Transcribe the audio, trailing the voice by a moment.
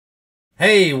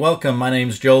Hey, welcome. My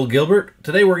name's Joel Gilbert.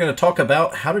 Today we're going to talk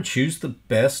about how to choose the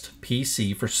best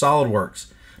PC for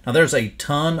SOLIDWORKS. Now there's a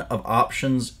ton of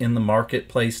options in the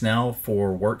marketplace now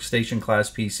for workstation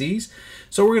class PCs.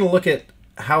 So we're going to look at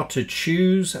how to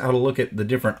choose, how to look at the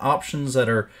different options that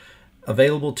are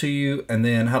available to you, and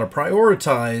then how to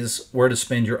prioritize where to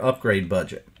spend your upgrade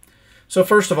budget. So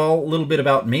first of all, a little bit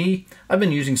about me. I've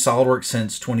been using SOLIDWORKS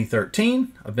since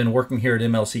 2013. I've been working here at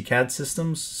MLC CAD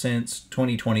Systems since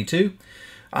 2022.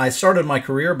 I started my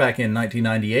career back in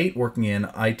 1998 working in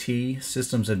IT,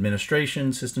 systems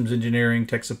administration, systems engineering,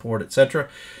 tech support, etc.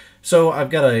 So I've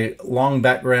got a long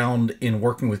background in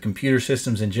working with computer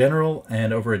systems in general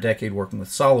and over a decade working with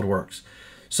SOLIDWORKS.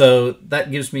 So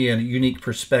that gives me a unique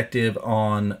perspective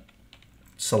on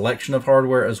selection of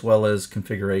hardware as well as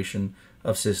configuration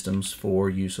of systems for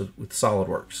use with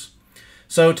SOLIDWORKS.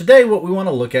 So today what we want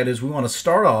to look at is we want to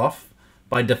start off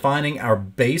by defining our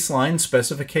baseline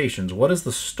specifications. What is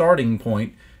the starting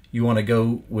point you want to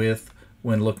go with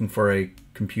when looking for a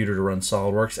computer to run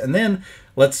SOLIDWORKS? And then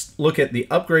let's look at the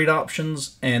upgrade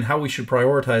options and how we should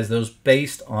prioritize those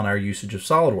based on our usage of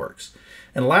SOLIDWORKS.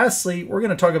 And lastly, we're going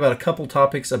to talk about a couple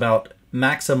topics about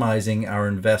maximizing our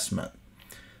investment.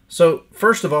 So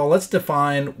first of all, let's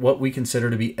define what we consider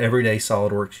to be everyday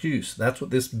SOLIDWORKS use. That's what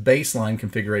this baseline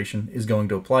configuration is going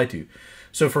to apply to.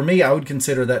 So for me, I would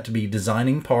consider that to be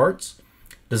designing parts,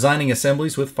 designing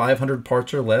assemblies with 500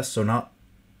 parts or less, so not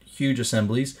huge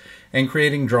assemblies, and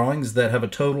creating drawings that have a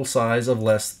total size of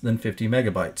less than 50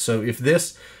 megabytes. So if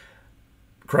this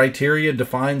criteria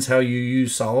defines how you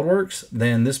use SOLIDWORKS,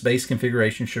 then this base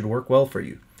configuration should work well for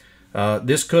you.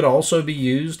 This could also be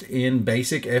used in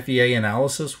basic FEA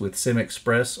analysis with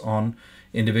SimExpress on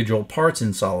individual parts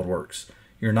in SOLIDWORKS.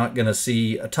 You're not going to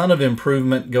see a ton of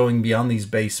improvement going beyond these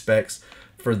base specs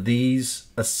for these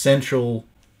essential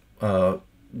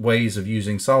ways of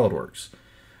using SOLIDWORKS.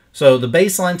 So the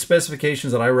baseline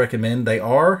specifications that I recommend, they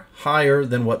are higher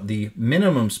than what the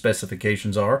minimum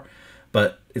specifications are,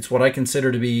 but it's what I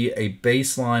consider to be a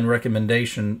baseline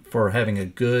recommendation for having a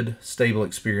good, stable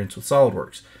experience with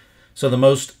SOLIDWORKS. So the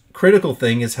most critical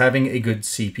thing is having a good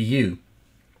CPU.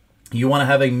 You want to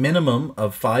have a minimum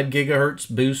of 5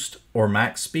 gigahertz boost or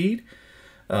max speed.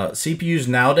 CPUs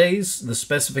nowadays, the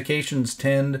specifications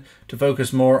tend to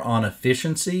focus more on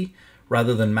efficiency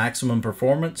rather than maximum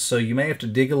performance. So you may have to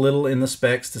dig a little in the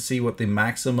specs to see what the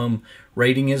maximum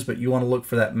rating is, but you want to look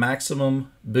for that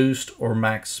maximum boost or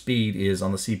max speed is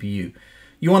on the CPU.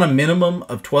 You want a minimum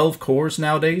of 12 cores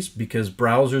nowadays because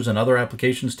browsers and other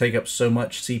applications take up so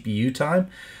much CPU time.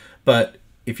 But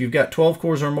if you've got 12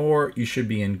 cores or more, you should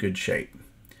be in good shape.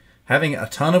 Having a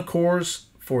ton of cores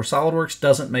for SOLIDWORKS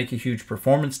doesn't make a huge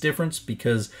performance difference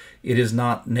because it is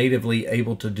not natively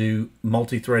able to do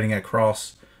multi-threading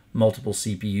across multiple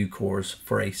CPU cores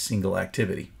for a single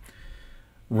activity.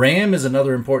 RAM is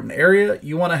another important area.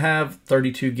 You want to have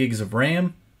 32 gigs of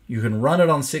RAM. You can run it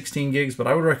on 16 gigs, but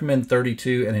I would recommend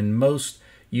 32, and in most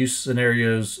use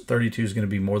scenarios, 32 is going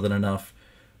to be more than enough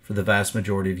for the vast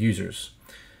majority of users.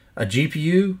 A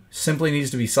GPU simply needs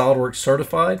to be SOLIDWORKS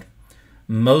certified.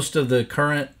 Most of the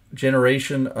current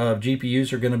generation of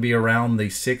GPUs are going to be around the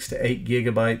 6 to 8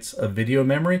 gigabytes of video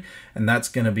memory, and that's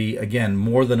going to be, again,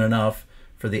 more than enough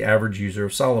for the average user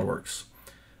of SOLIDWORKS.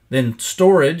 Then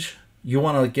storage, you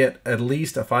want to get at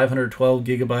least a 512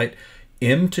 gigabyte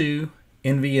M2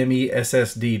 NVMe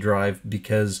SSD drive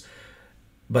because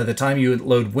by the time you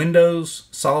load Windows,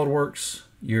 SOLIDWORKS,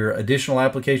 your additional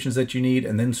applications that you need,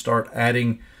 and then start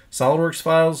adding SOLIDWORKS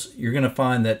files, you're going to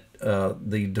find that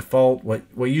the default, what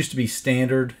used to be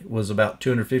standard was about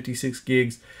 256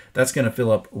 gigs. That's going to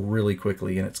fill up really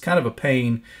quickly, and it's kind of a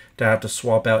pain to have to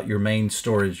swap out your main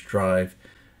storage drive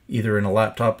either in a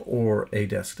laptop or a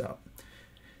desktop.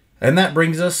 And that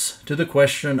brings us to the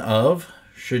question of,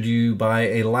 should you buy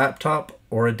a laptop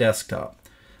or a desktop?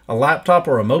 A laptop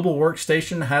or a mobile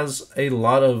workstation has a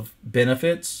lot of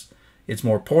benefits. It's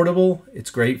more portable, it's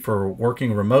great for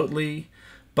working remotely,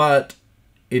 but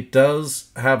it does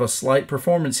have a slight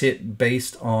performance hit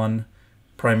based on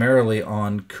primarily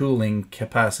on cooling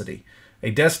capacity. A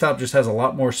desktop just has a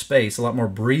lot more space, a lot more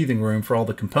breathing room for all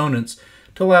the components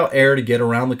to allow air to get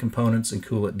around the components and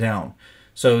cool it down.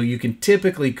 So you can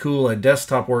typically cool a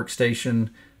desktop workstation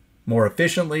more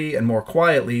efficiently and more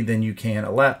quietly than you can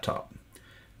a laptop.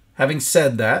 Having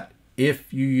said that,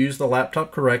 if you use the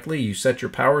laptop correctly, you set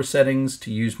your power settings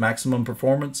to use maximum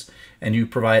performance, and you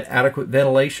provide adequate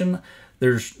ventilation,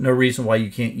 there's no reason why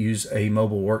you can't use a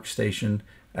mobile workstation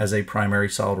as a primary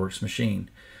SOLIDWORKS machine.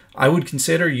 I would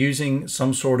consider using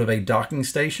some sort of a docking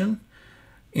station.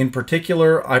 In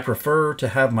particular, I prefer to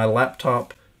have my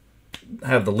laptop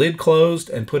have the lid closed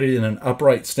and put it in an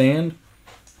upright stand.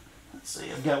 Let's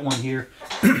see, I've got one here.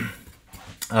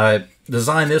 I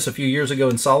designed this a few years ago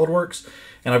in SOLIDWORKS,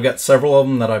 and I've got several of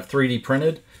them that I've 3D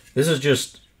printed. This is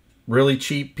just really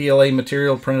cheap PLA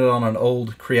material printed on an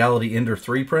old Creality Ender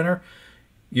 3 printer.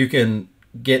 You can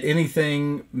get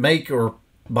anything, make or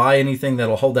buy anything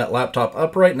that'll hold that laptop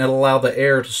upright, and it'll allow the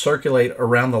air to circulate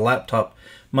around the laptop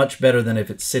much better than if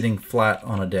it's sitting flat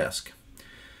on a desk.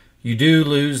 You do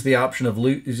lose the option of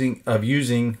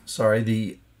using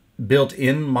the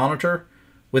built-in monitor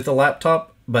with the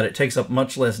laptop, but it takes up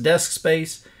much less desk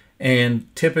space,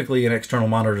 and typically an external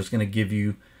monitor is going to give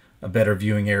you a better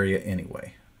viewing area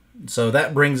anyway. So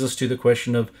that brings us to the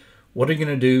question of what are you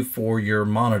going to do for your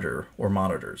monitor or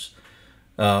monitors?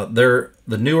 The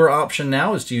newer option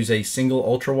now is to use a single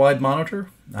ultra-wide monitor.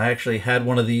 I actually had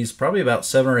one of these probably about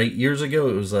 7 or 8 years ago.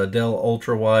 It was a Dell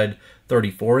ultra-wide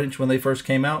 34-inch when they first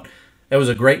came out. It was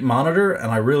a great monitor,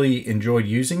 and I really enjoyed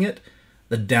using it.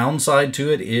 The downside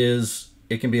to it is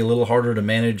it can be a little harder to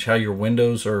manage how your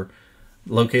windows are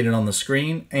located on the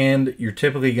screen, and you're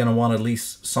typically going to want at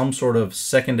least some sort of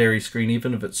secondary screen,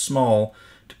 even if it's small,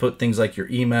 to put things like your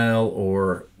email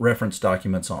or reference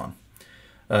documents on.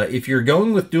 If you're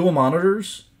going with dual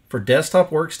monitors for desktop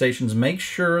workstations, make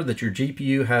sure that your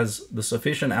GPU has the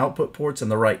sufficient output ports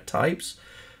and the right types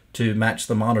to match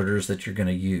the monitors that you're going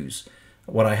to use.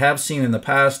 What I have seen in the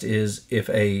past is if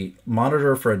a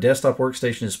monitor for a desktop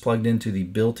workstation is plugged into the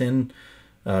built-in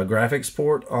graphics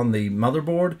port on the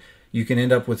motherboard, you can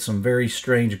end up with some very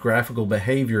strange graphical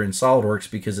behavior in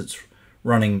SOLIDWORKS because it's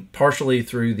running partially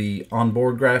through the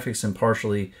onboard graphics and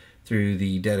partially through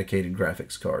the dedicated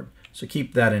graphics card. So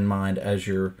keep that in mind as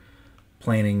you're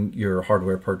planning your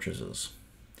hardware purchases.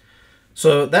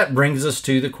 So that brings us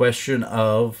to the question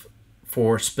of,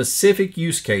 for specific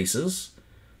use cases,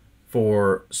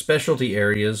 for specialty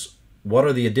areas, what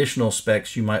are the additional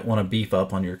specs you might want to beef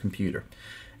up on your computer?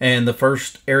 And the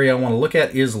first area I want to look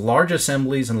at is large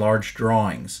assemblies and large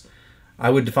drawings.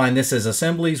 I would define this as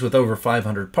assemblies with over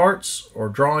 500 parts or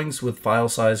drawings with file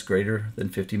size greater than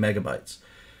 50 megabytes.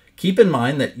 Keep in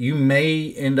mind that you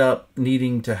may end up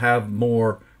needing to have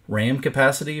more RAM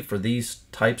capacity for these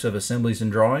types of assemblies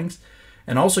and drawings.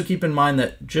 And also keep in mind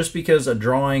that just because a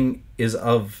drawing is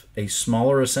of a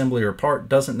smaller assembly or part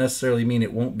doesn't necessarily mean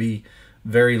it won't be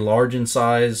very large in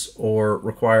size or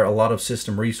require a lot of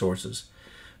system resources.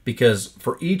 Because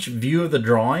for each view of the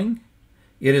drawing,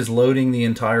 it is loading the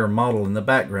entire model in the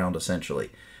background essentially.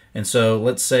 And so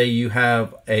let's say you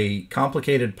have a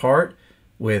complicated part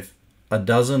with a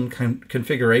dozen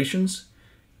configurations.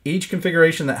 Each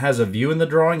configuration that has a view in the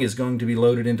drawing is going to be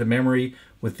loaded into memory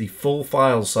with the full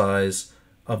file size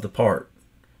of the part,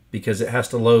 because it has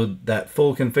to load that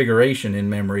full configuration in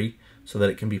memory so that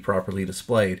it can be properly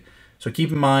displayed. So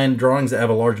keep in mind, drawings that have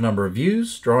a large number of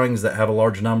views, drawings that have a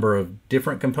large number of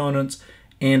different components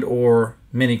and or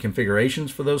many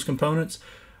configurations for those components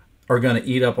are going to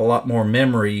eat up a lot more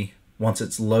memory once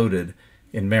it's loaded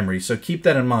in memory. So keep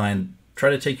that in mind. Try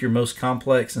to take your most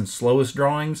complex and slowest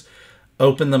drawings,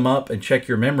 open them up and check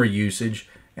your memory usage,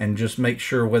 and just make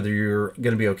sure whether you're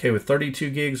going to be okay with 32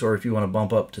 gigs or if you want to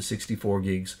bump up to 64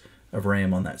 gigs of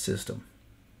RAM on that system.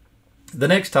 The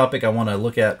next topic I want to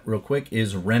look at real quick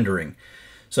is rendering.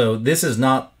 So this is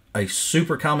not a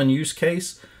super common use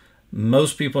case.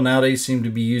 Most people nowadays seem to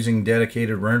be using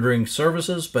dedicated rendering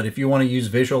services, but if you want to use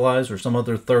Visualize or some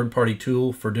other third-party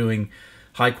tool for doing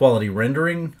high-quality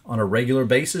rendering on a regular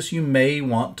basis, you may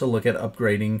want to look at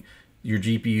upgrading your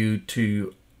GPU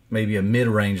to maybe a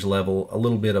mid-range level, a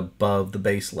little bit above the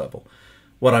base level.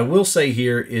 What I will say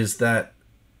here is that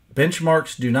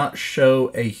benchmarks do not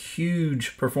show a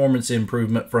huge performance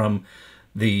improvement from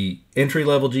the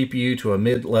entry-level GPU to a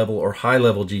mid-level or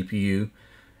high-level GPU,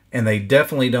 and they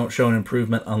definitely don't show an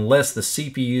improvement unless the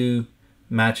CPU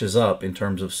matches up in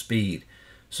terms of speed.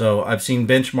 So I've seen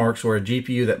benchmarks where a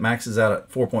GPU that maxes out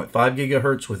at 4.5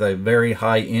 gigahertz with a very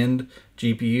high-end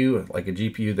GPU, like a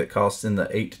GPU that costs in the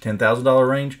 $8,000 to $10,000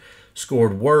 range,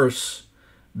 scored worse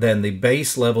than the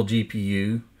base level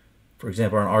GPU, for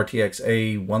example, an RTX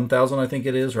A1000, I think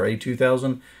it is, or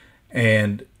A2000,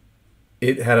 and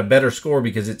it had a better score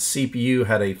because its CPU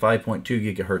had a 5.2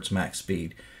 gigahertz max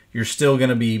speed. You're still going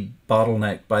to be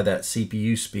bottlenecked by that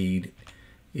CPU speed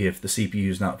if the CPU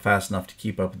is not fast enough to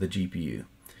keep up with the GPU.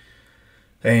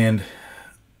 And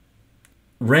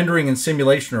rendering and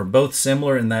simulation are both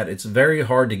similar in that it's very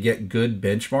hard to get good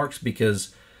benchmarks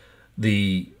because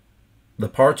the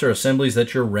parts or assemblies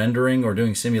that you're rendering or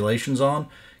doing simulations on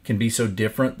can be so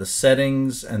different. The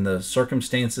settings and the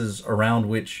circumstances around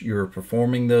which you're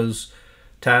performing those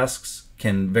tasks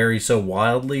can vary so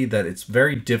wildly that it's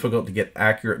very difficult to get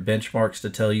accurate benchmarks to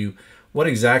tell you what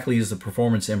exactly is the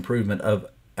performance improvement of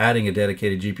adding a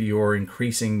dedicated GPU or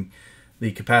increasing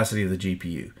the capacity of the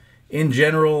GPU. In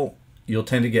general, you'll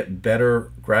tend to get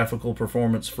better graphical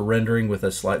performance for rendering with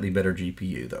a slightly better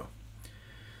GPU though.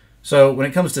 So when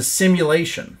it comes to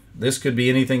simulation, this could be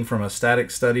anything from a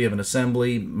static study of an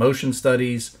assembly, motion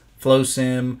studies, flow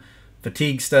sim,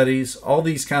 fatigue studies, all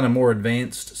these kind of more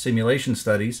advanced simulation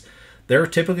studies. They're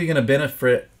typically going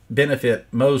to benefit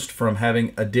most from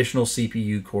having additional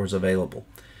CPU cores available.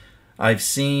 I've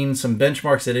seen some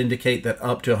benchmarks that indicate that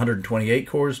up to 128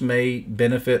 cores may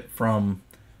benefit from,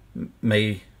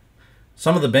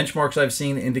 some of the benchmarks I've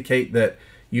seen indicate that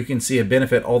you can see a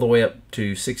benefit all the way up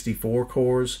to 64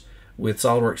 cores with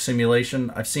SOLIDWORKS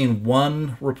simulation. I've seen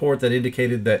one report that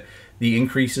indicated that the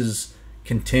increases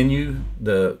continue,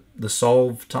 the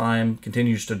solve time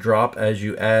continues to drop as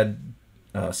you add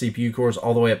CPU cores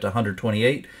all the way up to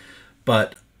 128,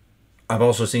 but I've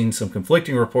also seen some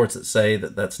conflicting reports that say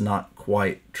that that's not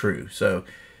quite true. So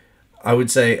I would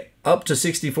say up to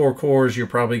 64 cores, you're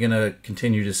probably going to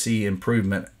continue to see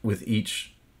improvement with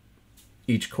each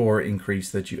core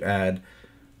increase that you add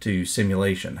to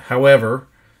simulation. However,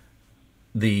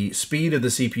 the speed of the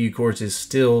CPU cores is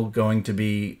still going to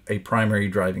be a primary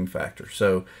driving factor.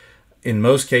 So in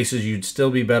most cases, you'd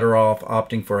still be better off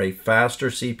opting for a faster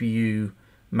CPU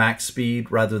max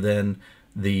speed rather than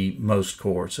the most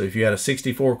cores. So if you had a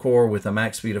 64 core with a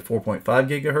max speed of 4.5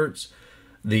 gigahertz,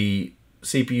 the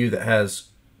CPU that has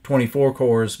 24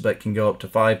 cores but can go up to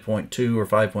 5.2 or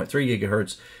 5.3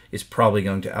 gigahertz is probably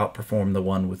going to outperform the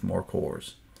one with more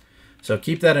cores. So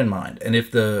keep that in mind. And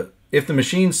if the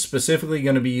machine's specifically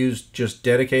going to be used just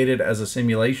dedicated as a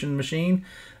simulation machine,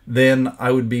 then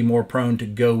I would be more prone to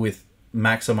go with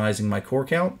maximizing my core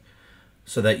count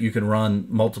so that you can run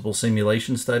multiple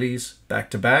simulation studies back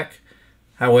to back.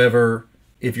 However,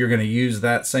 if you're going to use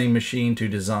that same machine to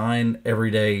design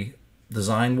everyday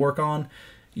design work on,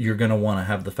 you're going to want to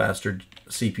have the faster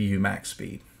CPU max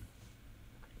speed.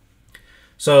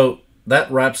 So that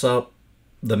wraps up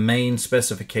the main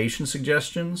specification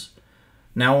suggestions.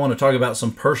 Now I want to talk about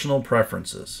some personal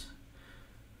preferences.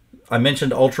 I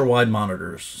mentioned ultra-wide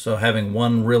monitors, so having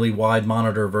one really wide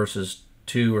monitor versus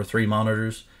 2 or 3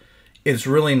 monitors. It's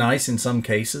really nice in some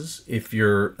cases. If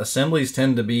your assemblies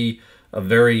tend to be a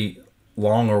very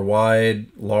long or wide,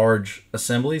 large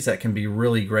assemblies, that can be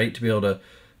really great to be able to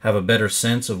have a better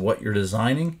sense of what you're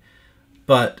designing.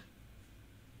 But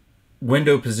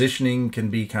window positioning can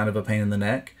be kind of a pain in the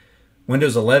neck.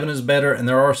 Windows 11 is better, and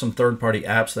there are some third-party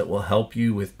apps that will help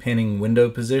you with pinning window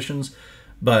positions,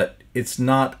 but it's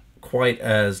not quite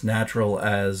as natural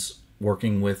as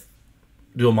working with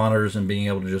dual monitors and being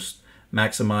able to just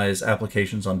maximize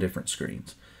applications on different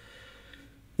screens.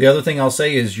 The other thing I'll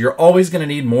say is you're always going to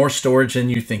need more storage than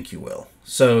you think you will.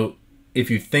 So if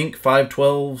you think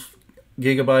 512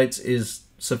 gigabytes is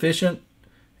sufficient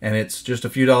and it's just a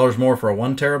few dollars more for a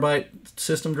 1 terabyte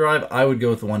system drive, I would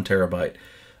go with the 1 terabyte.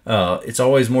 It's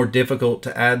always more difficult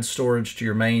to add storage to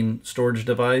your main storage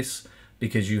device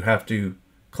because you have to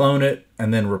clone it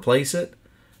and then replace it,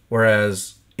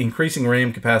 whereas increasing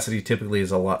RAM capacity typically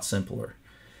is a lot simpler.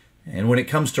 And when it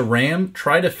comes to RAM,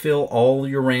 try to fill all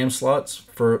your RAM slots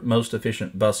for most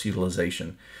efficient bus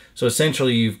utilization. So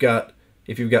essentially,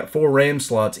 if you've got 4 RAM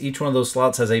slots, each one of those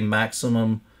slots has a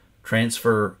maximum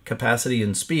transfer capacity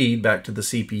and speed back to the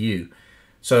CPU.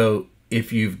 So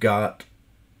if you've got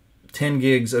 10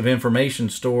 gigs of information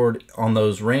stored on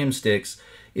those RAM sticks,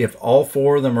 if all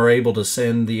 4 of them are able to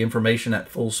send the information at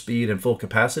full speed and full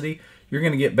capacity, you're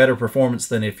going to get better performance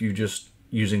than if you're just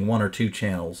using 1 or 2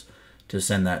 channels to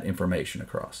send that information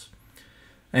across.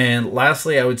 And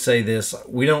lastly, I would say this: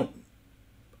 we don't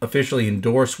officially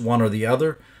endorse one or the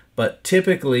other, but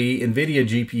typically NVIDIA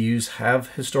GPUs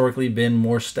have historically been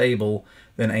more stable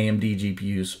than AMD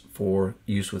GPUs for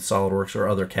use with SOLIDWORKS or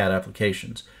other CAD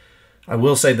applications. I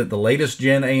will say that the latest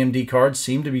gen AMD cards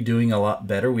seem to be doing a lot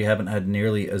better. We haven't had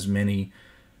nearly as many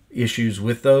issues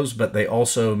with those, but they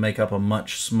also make up a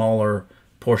much smaller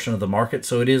portion of the market,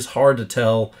 so it is hard to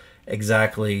tell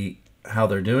exactly how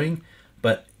they're doing,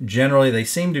 but generally they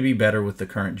seem to be better with the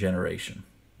current generation.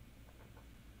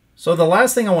 So the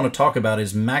last thing I want to talk about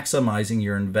is maximizing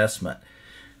your investment.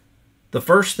 The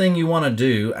first thing you want to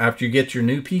do after you get your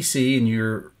new PC and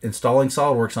you're installing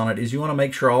SOLIDWORKS on it is you want to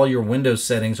make sure all your Windows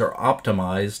settings are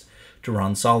optimized to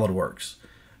run SOLIDWORKS.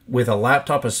 With a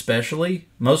laptop especially,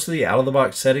 most of the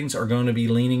out-of-the-box settings are going to be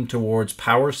leaning towards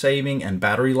power saving and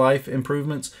battery life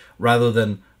improvements rather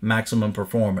than maximum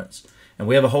performance. And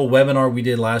we have a whole webinar we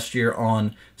did last year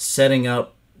on setting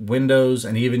up Windows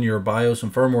and even your BIOS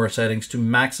and firmware settings to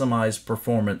maximize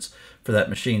performance for that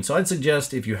machine. So I'd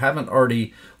suggest, if you haven't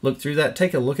already looked through that,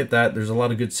 take a look at that. There's a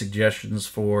lot of good suggestions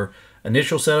for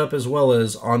initial setup as well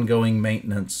as ongoing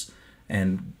maintenance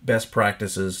and best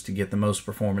practices to get the most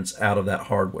performance out of that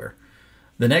hardware.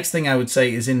 The next thing I would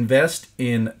say is invest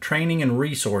in training and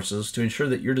resources to ensure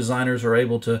that your designers are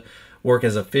able to work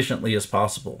as efficiently as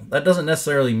possible. That doesn't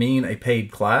necessarily mean a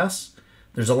paid class.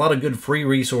 There's a lot of good free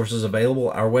resources available.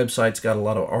 Our website's got a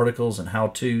lot of articles and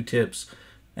how-to tips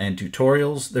and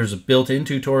tutorials. There's built-in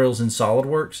tutorials in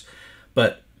SOLIDWORKS,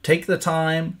 but take the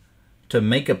time to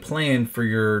make a plan for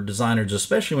your designers,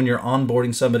 especially when you're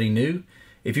onboarding somebody new.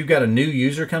 If you've got a new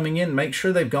user coming in, make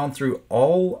sure they've gone through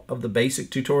all of the basic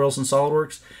tutorials in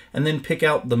SOLIDWORKS and then pick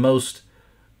out the most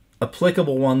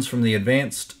applicable ones from the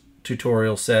advanced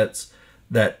tutorial sets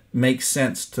that make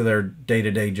sense to their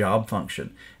day-to-day job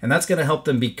function. And that's going to help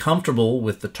them be comfortable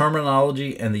with the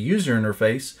terminology and the user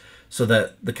interface so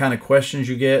that the kind of questions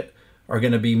you get are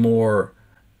going to be more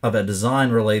of a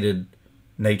design-related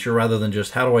nature rather than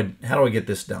just how do I get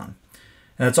this done.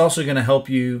 And it's also going to help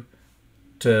you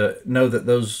to know that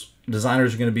those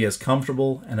designers are going to be as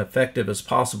comfortable and effective as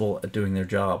possible at doing their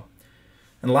job.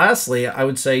 And lastly, I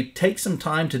would say take some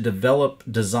time to develop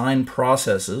design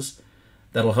processes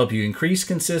that'll help you increase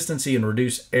consistency and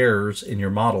reduce errors in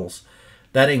your models.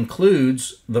 That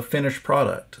includes the finished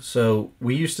product. So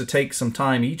we used to take some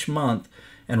time each month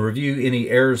and review any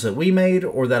errors that we made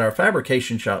or that our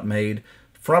fabrication shop made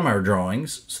from our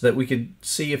drawings so that we could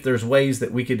see if there's ways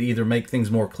that we could either make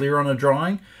things more clear on a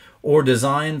drawing or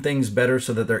design things better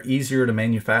so that they're easier to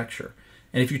manufacture.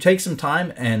 And if you take some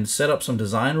time and set up some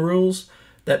design rules,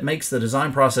 that makes the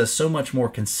design process so much more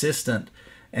consistent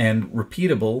and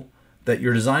repeatable that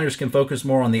your designers can focus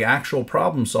more on the actual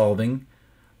problem solving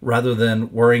rather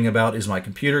than worrying about, is my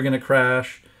computer going to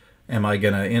crash? Am I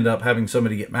going to end up having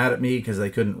somebody get mad at me because they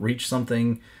couldn't reach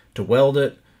something to weld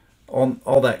it?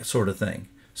 All that sort of thing.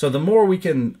 So the more we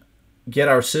can get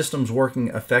our systems working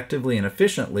effectively and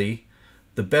efficiently,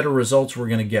 the better results we're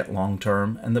going to get long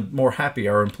term, and the more happy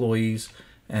our employees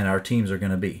and our teams are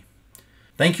going to be.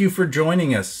 Thank you for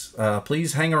joining us.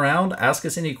 Please hang around, ask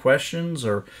us any questions,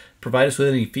 or provide us with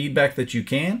any feedback that you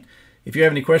can. If you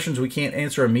have any questions we can't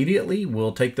answer immediately,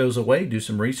 we'll take those away, do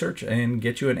some research, and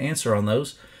get you an answer on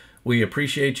those. We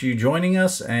appreciate you joining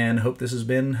us and hope this has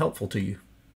been helpful to you.